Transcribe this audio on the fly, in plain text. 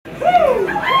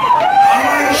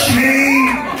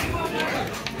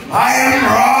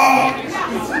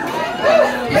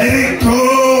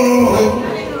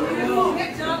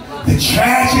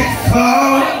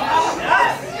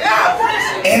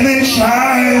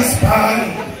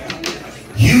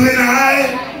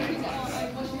night,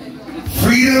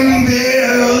 freedom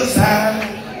bells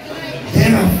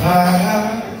identify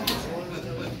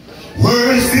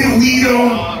words that we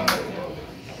don't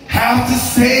have to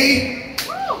say,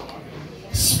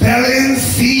 spelling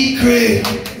secrets,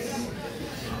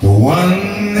 the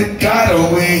one that got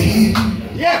away.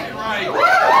 Yeah, right.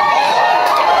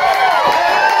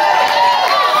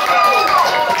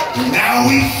 Now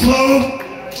we float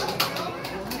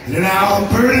in an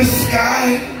Alberta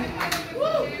sky.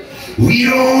 We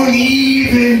don't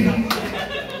even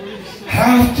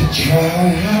have to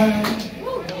try.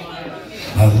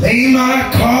 I lay my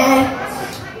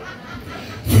cards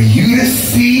for you to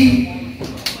see.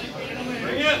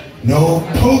 No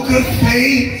poker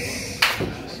face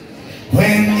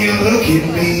when you look at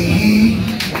me.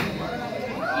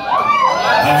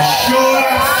 I'm sure I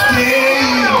scare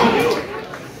you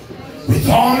with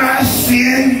all my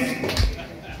sin,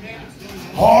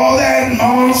 all that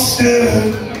monster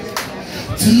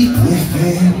deep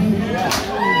within.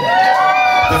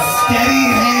 The steady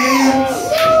hands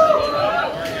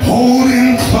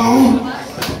holding close,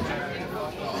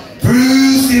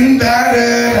 bruised and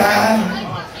battered,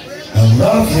 I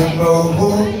love you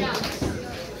more.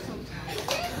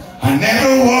 I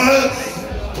never was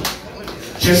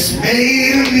just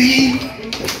made of me,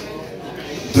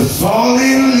 the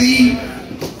falling leaf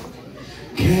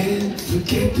can't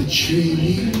forget the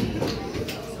tree.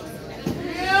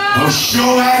 Oh,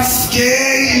 sure I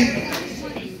scare you,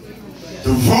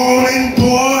 the rolling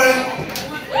boy,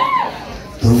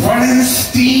 the running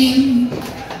steam,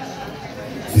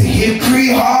 the hickory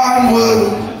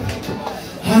hardwood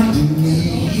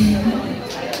underneath,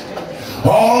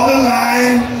 all the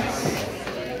lines,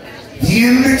 the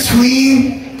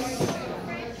in-between.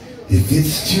 If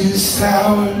it's too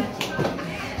sour,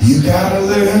 you gotta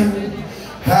learn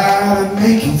how to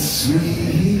make it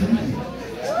sweet.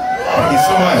 Thank you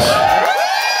so much.